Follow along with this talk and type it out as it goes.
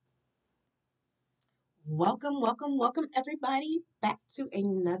Welcome, everybody, back to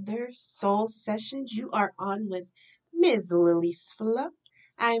another Soul Sessions. You are on with Ms. Lily Sflo.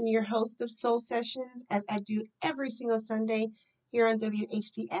 I am your host of Soul Sessions, as I do every single Sunday here on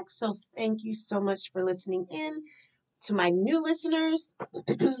WHDX. So, thank you so much for listening in. To my new listeners,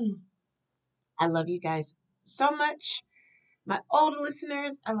 I love you guys so much. My old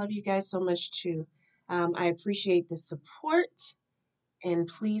listeners, I love you guys so much too. I appreciate the support, and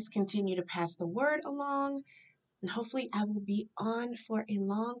please continue to pass the word along. And hopefully, I will be on for a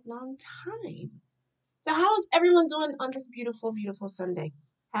long time. So, how is everyone doing on this beautiful Sunday?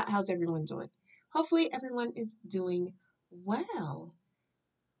 How's everyone doing? Hopefully, everyone is doing well.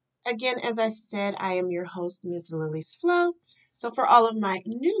 Again, as I said, I am your host, Ms. Lily's Flow. So, for all of my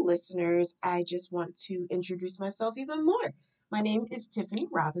new listeners, I just want to introduce myself even more. My name is Tiffany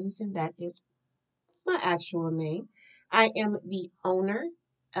Robinson. That is my actual name. I am the owner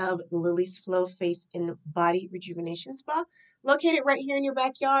of Lily's Flow Face and Body Rejuvenation Spa, located right here in your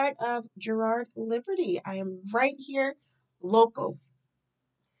backyard of Gerard Liberty. I am right here, local.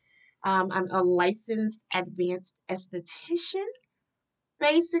 I'm a licensed advanced esthetician.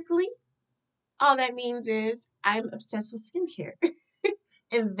 Basically, all that means is I'm obsessed with skincare,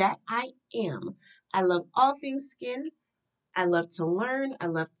 and that I am. I love all things skin. I love to learn. I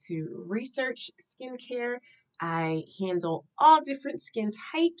love to research skincare. I handle all different skin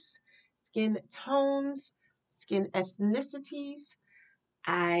types, skin tones, skin ethnicities.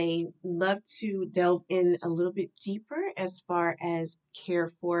 I love to delve in a little bit deeper as far as care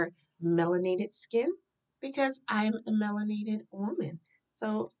for melanated skin because I'm a melanated woman.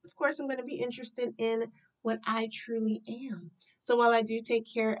 So, of course, I'm going to be interested in what I truly am. So, while I do take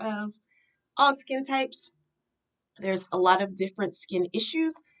care of all skin types, there's a lot of different skin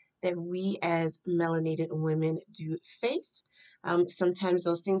issues that we as melanated women do face. Sometimes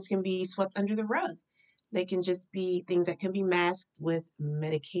those things can be swept under the rug. They can just be things that can be masked with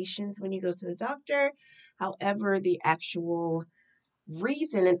medications when you go to the doctor. However, the actual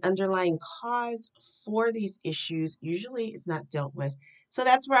reason and underlying cause for these issues usually is not dealt with. So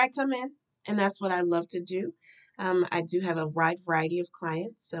that's where I come in, and that's what I love to do. I do have a wide variety of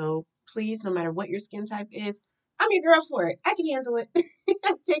clients, so please, no matter what your skin type is, I'm your girl for it. I can handle it.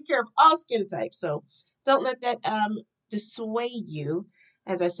 I take care of all skin types, so don't let that dissuade you.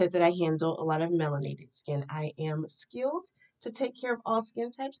 As I said, that I handle a lot of melanated skin. I am skilled to take care of all skin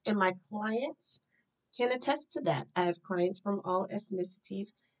types, and my clients can attest to that. I have clients from all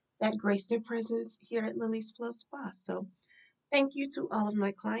ethnicities that grace their presence here at Lily's Flow Spa. So thank you to all of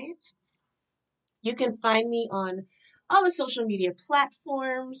my clients. You can find me on all the social media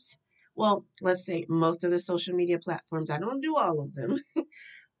platforms. Well, let's say most of the social media platforms. I don't do all of them.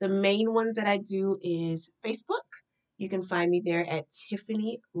 The main ones that I do is Facebook. You can find me there at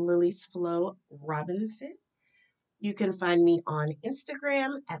Tiffany Lily's Flow Robinson. You can find me on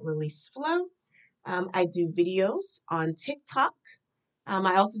Instagram at Lily's Flow. I do videos on TikTok.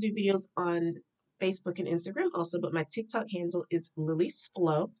 I also do videos on Facebook and Instagram also, but my TikTok handle is Lily's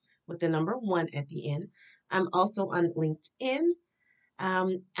Flow with the number one at the end. I'm also on LinkedIn.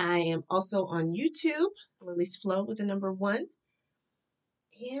 I am also on YouTube, Lily's Flow with the number one.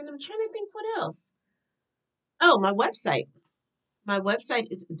 And I'm trying to think what else. Oh, my website. My website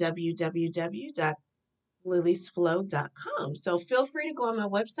is www.liliesflow.com. So feel free to go on my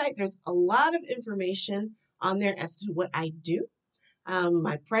website. There's a lot of information on there as to what I do.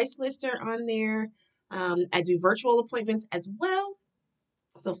 My price lists are on there. I do virtual appointments as well.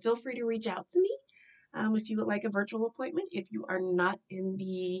 So feel free to reach out to me if you would like a virtual appointment. If you are not in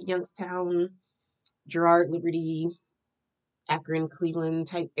the Youngstown, Gerard, Liberty, Akron, Cleveland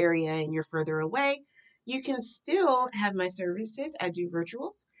type area and you're further away, you can still have my services. I do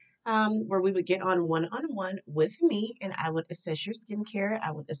virtuals where we would get on one with me and I would assess your skincare.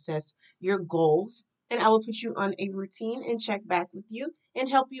 I would assess your goals and I will put you on a routine and check back with you and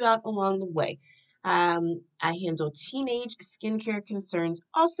help you out along the way. I handle teenage skincare concerns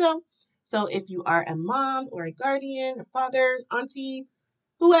also. So if you are a mom or a guardian, a father, auntie,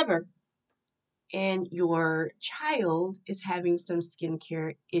 whoever, and your child is having some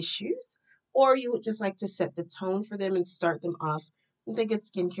skincare issues, or you would just like to set the tone for them and start them off with a good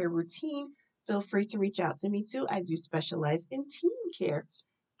skincare routine, feel free to reach out to me too. I do specialize in teen care.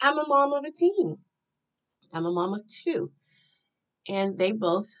 I'm a mom of a teen, I'm a mom of two, and they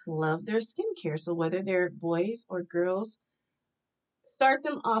both love their skincare. So whether they're boys or girls, start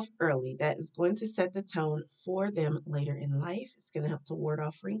them off early. That is going to set the tone for them later in life. It's going to help to ward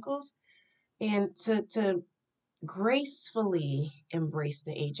off wrinkles and to gracefully embrace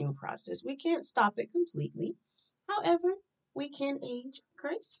the aging process. We can't stop it completely. However, we can age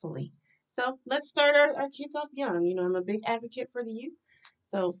gracefully. So let's start our kids off young. I'm a big advocate for the youth.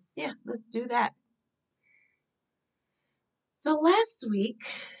 So yeah, let's do that. So last week,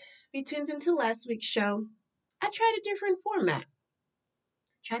 if you tuned into last week's show, I tried a different format.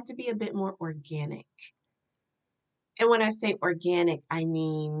 Tried to be a bit more organic. And when I say organic, I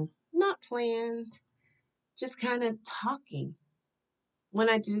mean not planned, just kind of talking. When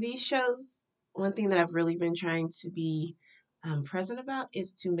I do these shows, one thing that I've really been trying to be present about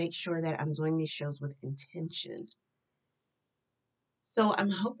is to make sure that I'm doing these shows with intention. So I'm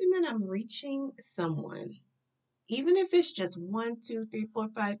hoping that I'm reaching someone, even if it's just one, two, three, four,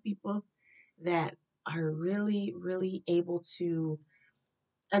 five people that are really, really able to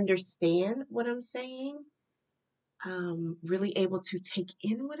understand what I'm saying, really able to take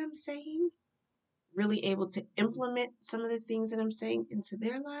in what I'm saying, really able to implement some of the things that I'm saying into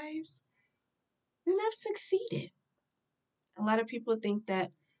their lives, then I've succeeded. A lot of people think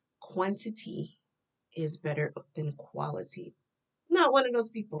that quantity is better than quality. Not one of those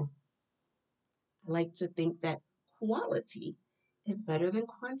people. I like to think that quality is better than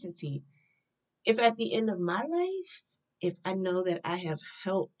quantity. If at the end of my life, if I know that I have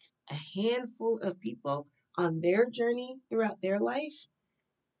helped a handful of people on their journey throughout their life,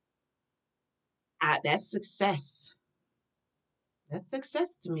 that's success. That's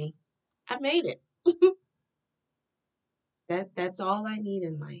success to me. I made it. That's all I need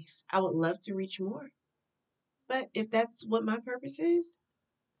in life. I would love to reach more. But if that's what my purpose is,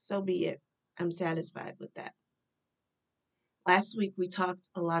 so be it. I'm satisfied with that. Last week we talked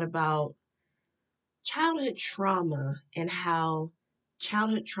a lot about childhood trauma and how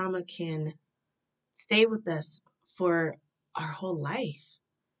childhood trauma can stay with us for our whole life,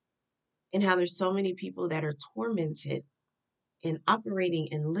 and how there's so many people that are tormented and operating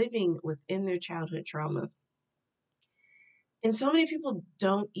and living within their childhood trauma. And so many people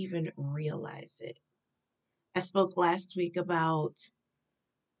don't even realize it. I spoke last week about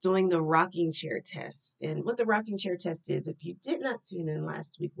doing the rocking chair test. And what the rocking chair test is, if you did not tune in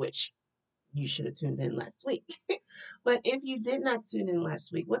last week, which you should have tuned in last week. But if you did not tune in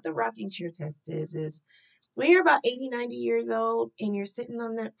last week, what the rocking chair test is when you're about 80, 90 years old and you're sitting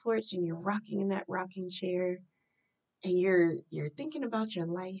on that porch and you're rocking in that rocking chair and you're thinking about your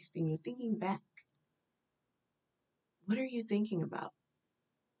life and you're thinking back, what are you thinking about?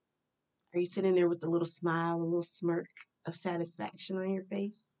 Are you sitting there with a little smile, a little smirk of satisfaction on your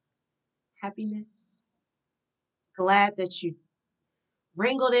face? Happiness? Glad that you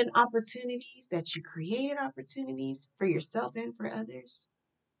wrangled in opportunities, that you created opportunities for yourself and for others,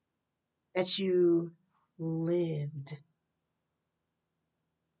 that you lived,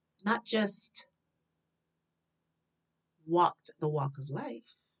 not just walked the walk of life,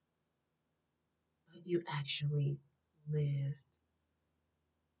 but you actually lived.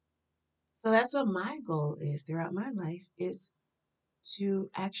 So that's what my goal is throughout my life, is to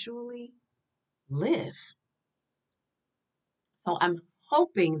actually live. So I'm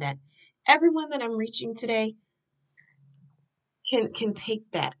hoping that everyone that I'm reaching today can take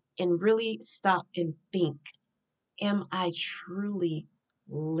that and really stop and think, am I truly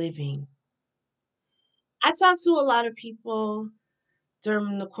living? I talk to a lot of people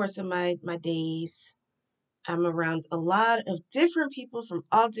during the course of my days. I'm around a lot of different people from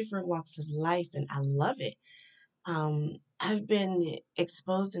all different walks of life, and I love it. I've been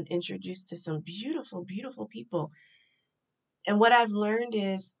exposed and introduced to some beautiful, beautiful people. And what I've learned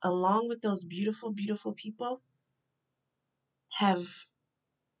is, along with those beautiful, beautiful people, have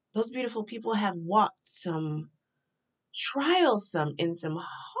those beautiful people have walked some trials, some in some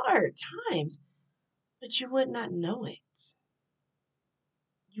hard times, but you would not know it.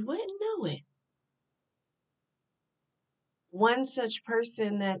 You wouldn't know it. One such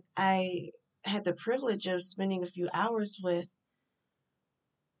person that I had the privilege of spending a few hours with,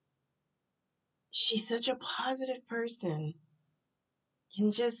 she's such a positive person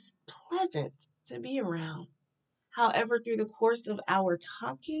and just pleasant to be around. However, through the course of our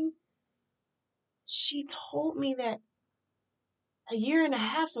talking, she told me that a year and a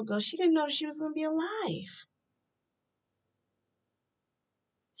half ago, she didn't know she was going to be alive.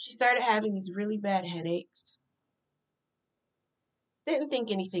 She started having these really bad headaches. Didn't think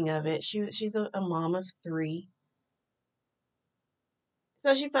anything of it. She's a mom of three.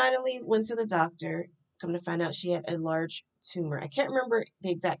 So she finally went to the doctor. Come to find out, she had a large tumor. I can't remember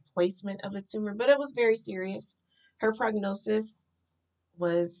the exact placement of the tumor, but it was very serious. Her prognosis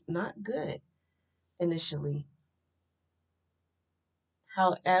was not good initially.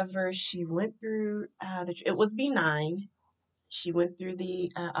 However, she went through, it was benign. She went through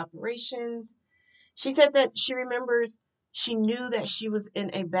the operations. She said that she remembers She knew that she was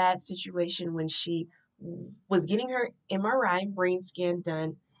in a bad situation when she was getting her MRI brain scan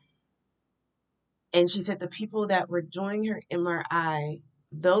done. And she said the people that were doing her MRI,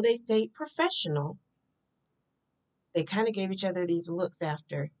 though they stayed professional, they kind of gave each other these looks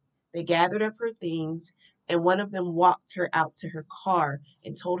after. They gathered up her things, and one of them walked her out to her car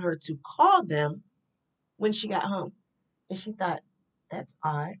and told her to call them when she got home. And she thought, that's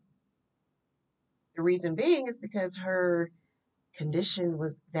odd. The reason being is because her condition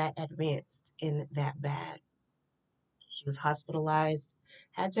was that advanced and that bad. She was hospitalized,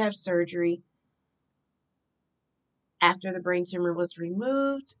 had to have surgery. After the brain tumor was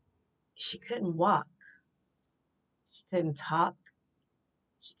removed, she couldn't walk, she couldn't talk,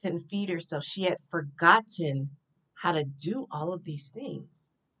 she couldn't feed herself. She had forgotten how to do all of these things.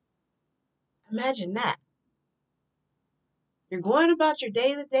 Imagine that. You're going about your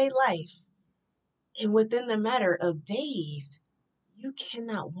day to day life, and within the matter of days, you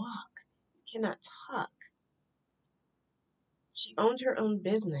cannot walk, you cannot talk. She owned her own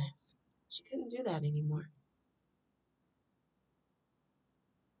business. She couldn't do that anymore.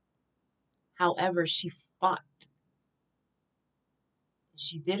 However, she fought.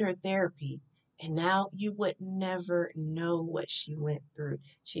 She did her therapy, and now you would never know what she went through.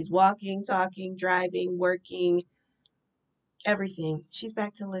 She's walking, talking, driving, working, everything. She's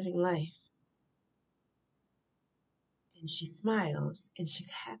back to living life. And she smiles and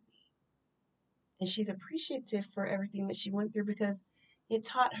she's happy. And she's appreciative for everything that she went through because it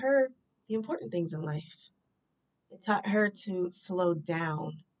taught her the important things in life. It taught her to slow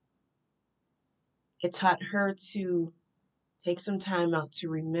down. It taught her to take some time out to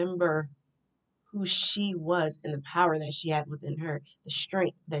remember who she was and the power that she had within her, the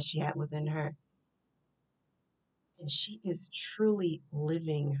strength that she had within her. And she is truly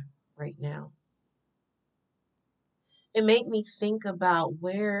living right now. It made me think about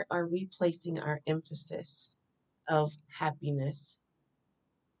where are we placing our emphasis of happiness?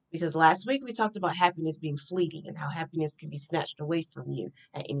 Because last week we talked about happiness being fleeting and how happiness can be snatched away from you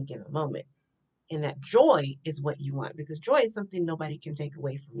at any given moment. And that joy is what you want because joy is something nobody can take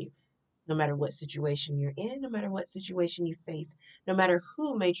away from you. No matter what situation you're in, no matter what situation you face, no matter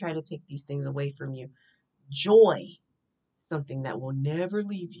who may try to take these things away from you, joy is something that will never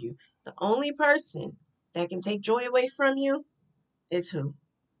leave you. The only person that can take joy away from you is who?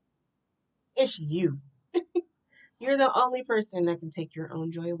 It's you. You're the only person that can take your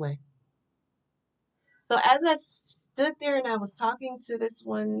own joy away. So as I stood there and I was talking to this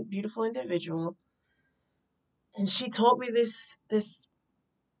one beautiful individual, and she told me this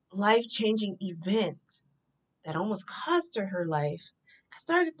life-changing event that almost cost her life, I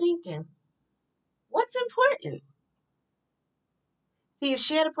started thinking, what's important? See, if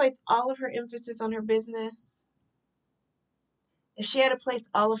she had to place all of her emphasis on her business, if she had to place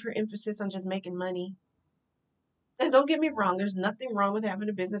all of her emphasis on just making money, and don't get me wrong, there's nothing wrong with having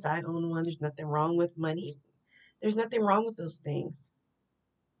a business. I own one. There's nothing wrong with money. There's nothing wrong with those things.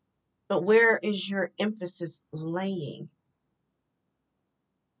 But where is your emphasis laying?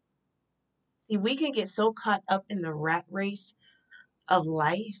 See, we can get so caught up in the rat race of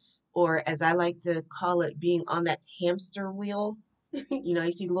life, or as I like to call it, being on that hamster wheel.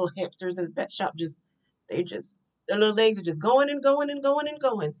 You see the little hamsters in the pet shop, their little legs are just going and going and going and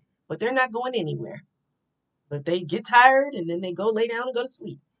going, but they're not going anywhere. But they get tired and then they go lay down and go to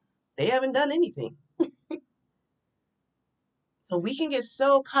sleep. They haven't done anything. So we can get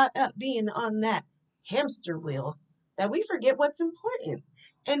so caught up being on that hamster wheel that we forget what's important.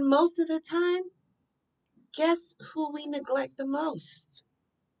 And most of the time, guess who we neglect the most?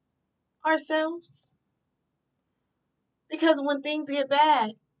 Ourselves. Because when things get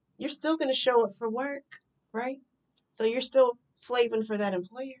bad, you're still going to show up for work, right? So you're still slaving for that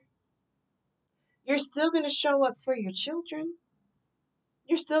employer. You're still going to show up for your children.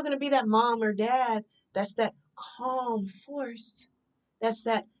 You're still going to be that mom or dad that's that calm force. That's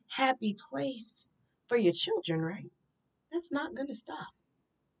that happy place for your children, right? That's not going to stop.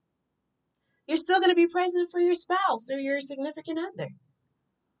 You're still going to be present for your spouse or your significant other.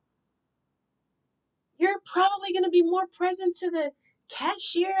 You're probably going to be more present to the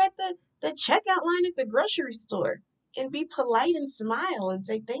cashier at the checkout line at the grocery store and be polite and smile and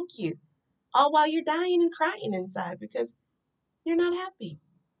say thank you, all while you're dying and crying inside because you're not happy.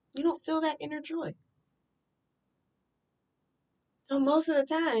 You don't feel that inner joy. So most of the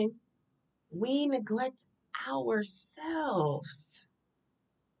time, we neglect ourselves.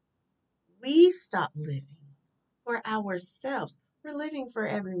 We stop living for ourselves. We're living for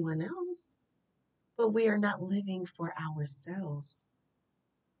everyone else, but we are not living for ourselves.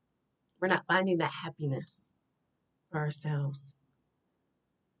 We're not finding that happiness. for ourselves.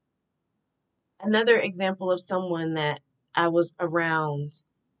 Another example of someone that I was around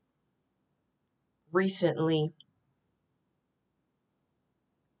recently,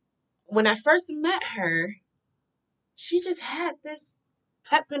 when I first met her, she just had this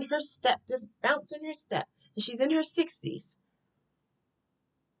pep in her step, this bounce in her step. And she's in her 60s.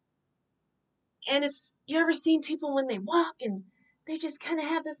 And it's, you ever seen people when they walk and they just kind of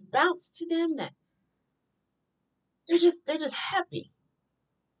have this bounce to them that they're just happy.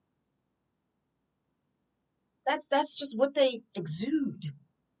 That's just what they exude,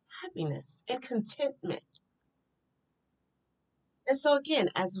 happiness and contentment. And so again,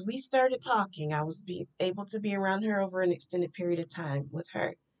 as we started talking, I was able to be around her over an extended period of time with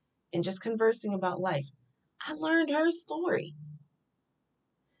her and just conversing about life. I learned her story.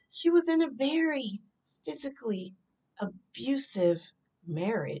 She was in a very physically abusive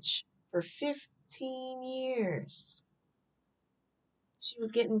marriage for 15 years. She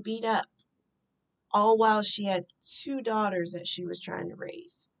was getting beat up, all while she had two daughters that she was trying to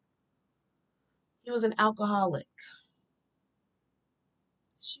raise. He was an alcoholic.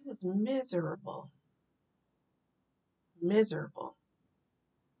 She was miserable, miserable.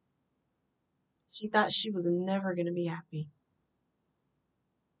 She thought she was never going to be happy.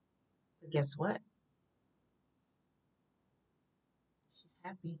 But guess what? She's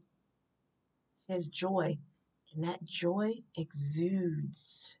happy. She has joy, and that joy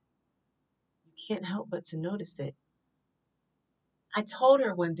exudes. You can't help but to notice it. I told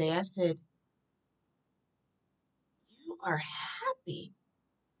her one day, I said, "You are happy."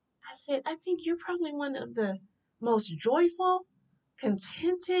 I said, "I think you're probably one of the most joyful,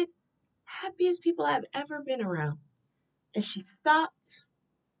 contented, happiest people I've ever been around." And she stopped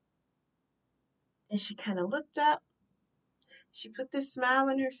and she kind of looked up. She put this smile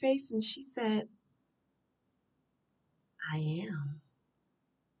on her face and she said, "I am."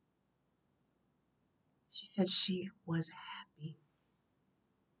 She said she was happy.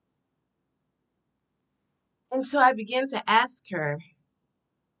 And so I began to ask her,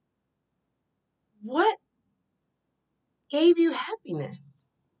 "What gave you happiness?"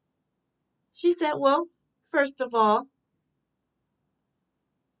 She said, "Well, first of all,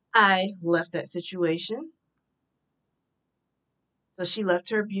 I left that situation." So she left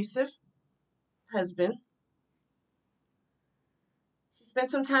her abusive husband. She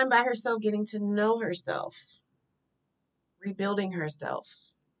spent some time by herself getting to know herself, rebuilding herself,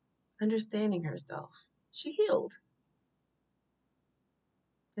 understanding herself. She healed.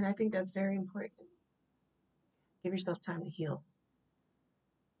 And I think that's very important. Give yourself time to heal.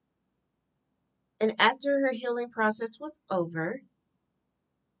 And after her healing process was over,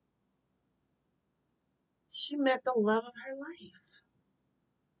 she met the love of her life.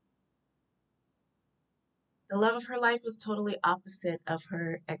 The love of her life was totally opposite of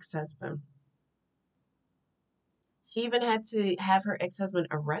her ex husband. She even had to have her ex husband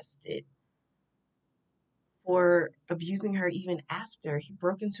arrested for abusing her even after he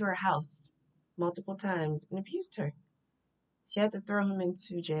broke into her house multiple times and abused her. She had to throw him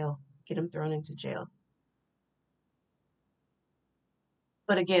into jail, get him thrown into jail.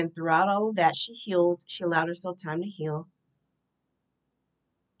 But again, throughout all of that, she healed. She allowed herself time to heal.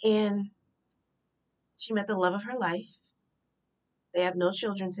 And she met the love of her life. They have no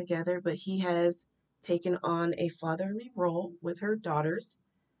children together, but he has taken on a fatherly role with her daughters.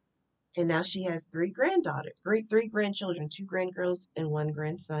 And now she has three grandchildren, two grandgirls and one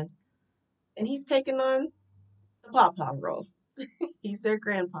grandson. And he's taken on the pawpaw role. He's their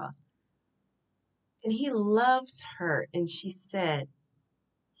grandpa. And he loves her. And she said,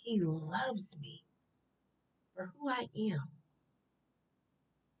 "He loves me for who I am."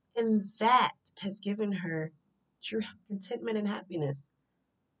 And that has given her true contentment and happiness.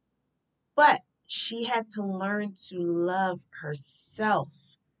 But she had to learn to love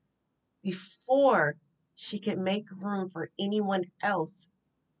herself before she could make room for anyone else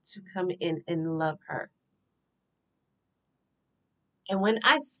to come in and love her. And when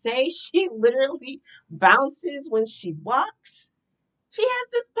I say she literally bounces when she walks, she has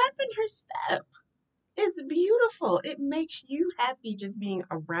this pep in her step. It's beautiful. It makes you happy just being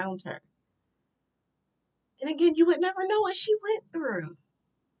around her. And again, you would never know what she went through.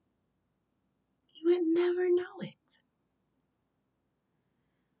 You would never know it.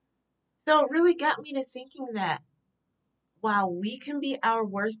 So it really got me to thinking that while we can be our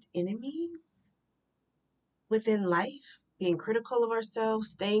worst enemies within life, being critical of ourselves,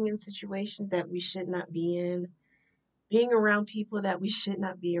 staying in situations that we should not be in, being around people that we should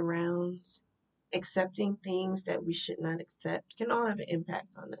not be around, accepting things that we should not accept, can all have an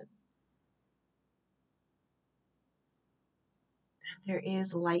impact on us. There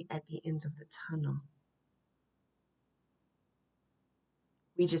is light at the end of the tunnel.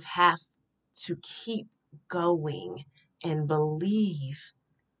 We just have to keep going and believe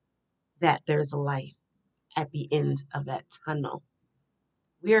that there's a light at the end of that tunnel.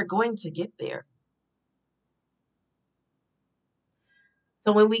 We are going to get there.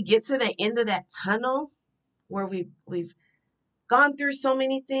 So when we get to the end of that tunnel where we've gone through so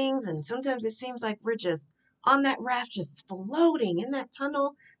many things, and sometimes it seems like we're just on that raft, just floating in that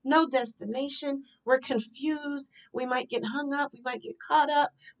tunnel, no destination. We're confused. We might get hung up. We might get caught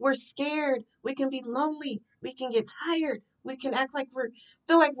up. We're scared. We can be lonely. We can get tired. We can act like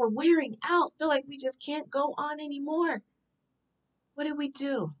feel like we're wearing out, feel like we just can't go on anymore. What do we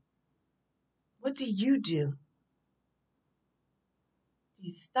do? What do you do? Do you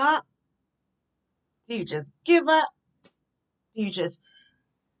stop? Do you just give up? Do you just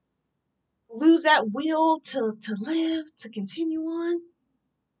lose that will to live, to continue on?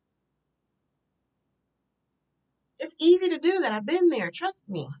 It's easy to do that. I've been there. Trust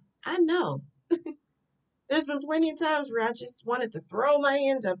me. I know. There's been plenty of times where I just wanted to throw my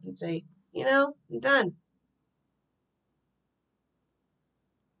hands up and say, I'm done.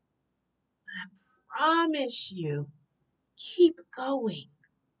 I promise you, keep going.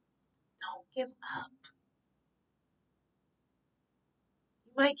 Don't give up.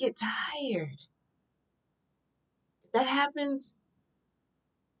 You might get tired. If that happens,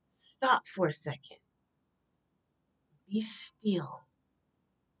 stop for a second. Be still.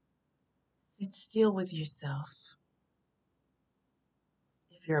 Sit still with yourself.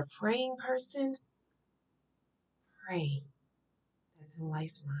 If you're a praying person, pray. That's a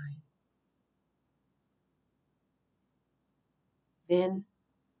lifeline. Then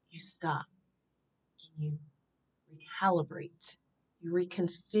you stop and you recalibrate, you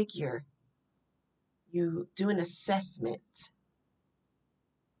reconfigure, you do an assessment.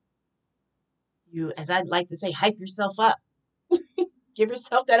 You, as I'd like to say, hype yourself up. Give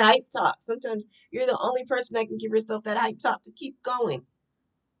yourself that hype talk. Sometimes you're the only person that can give yourself that hype talk to keep going.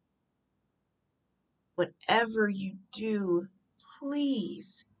 Whatever you do,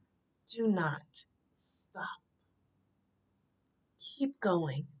 please do not stop. Keep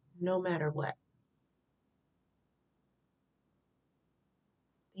going no matter what.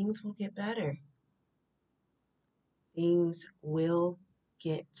 Things will get better. Things will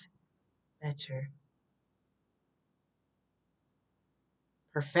get better.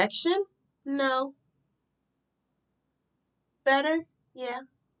 Perfection? No. Better? Yeah.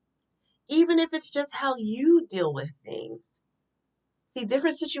 Even if it's just how you deal with things. See,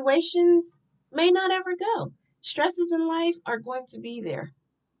 different situations may not ever go. Stresses in life are going to be there.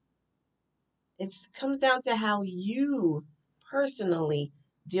 It comes down to how you personally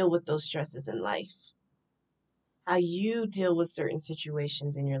deal with those stresses in life, how you deal with certain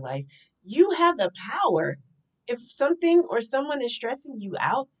situations in your life. You have the power. If something or someone is stressing you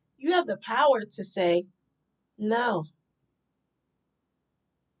out, you have the power to say, no,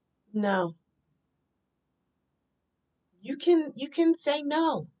 no. You can say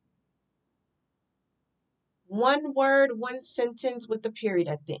no. One word, one sentence with the period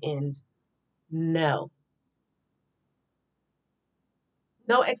at the end. No.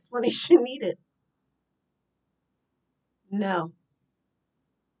 No explanation needed. No.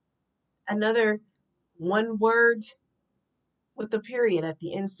 Another one word with the period at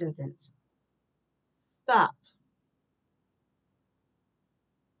the end sentence. Stop.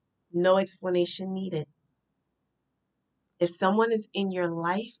 No explanation needed. If someone is in your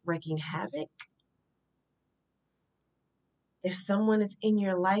life wreaking havoc, if someone is in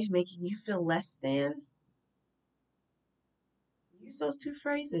your life making you feel less than, use those two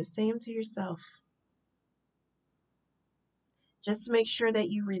phrases. Say them to yourself. Just to make sure that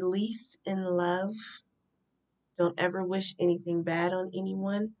you release in love. Don't ever wish anything bad on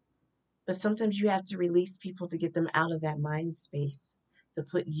anyone. But sometimes you have to release people to get them out of that mind space, to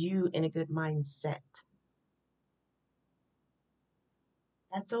put you in a good mindset.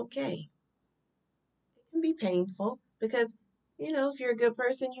 That's okay. It can be painful because, if you're a good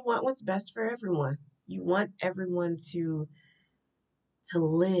person, you want what's best for everyone. You want everyone to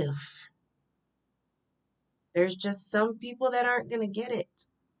live. There's just some people that aren't going to get it,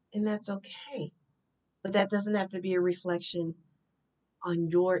 and that's okay. But that doesn't have to be a reflection on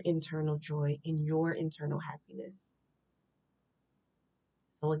your internal joy and your internal happiness.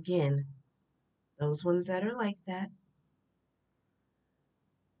 So again, those ones that are like that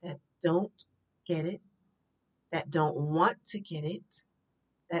don't get it, that don't want to get it,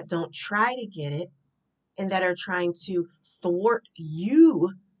 that don't try to get it, and that are trying to thwart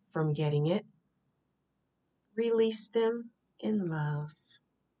you from getting it, release them in love?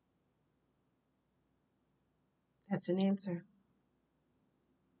 That's an answer.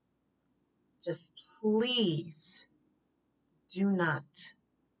 Just please do not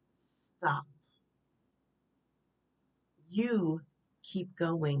stop. You keep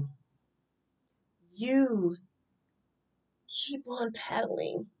going. You keep on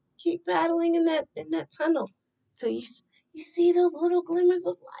paddling. Keep paddling in that tunnel till you see those little glimmers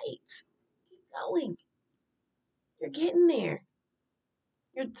of light. Keep going. You're getting there.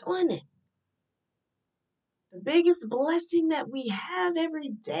 You're doing it. The biggest blessing that we have every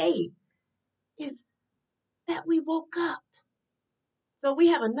day is that we woke up. So we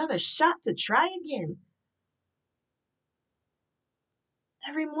have another shot to try again.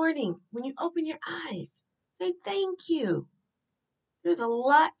 Every morning when you open your eyes, say thank you. There's a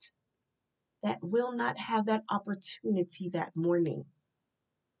lot that will not have that opportunity that morning.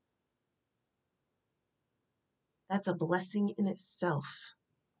 That's a blessing in itself.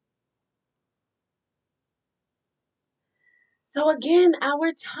 So again,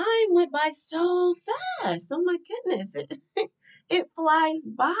 our time went by so fast. Oh my goodness. It flies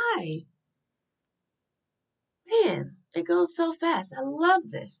by. Man, it goes so fast. I love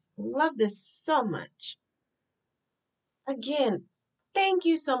this. I love this so much. Again, thank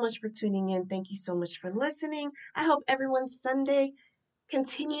you so much for tuning in. Thank you so much for listening. I hope everyone's Sunday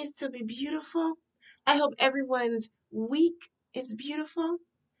continues to be beautiful. I hope everyone's week is beautiful.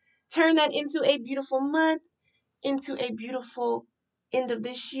 Turn that into a beautiful month, into a beautiful end of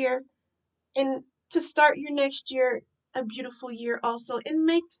this year, and to start your next year, a beautiful year also, and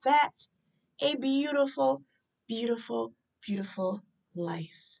make that a beautiful, beautiful, beautiful life.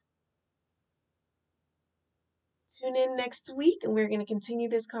 Tune in next week, and we're going to continue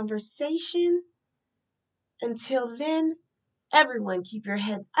this conversation. Until then, everyone keep your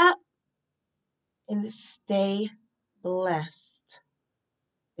head up and stay blessed.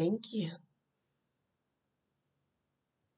 Thank you.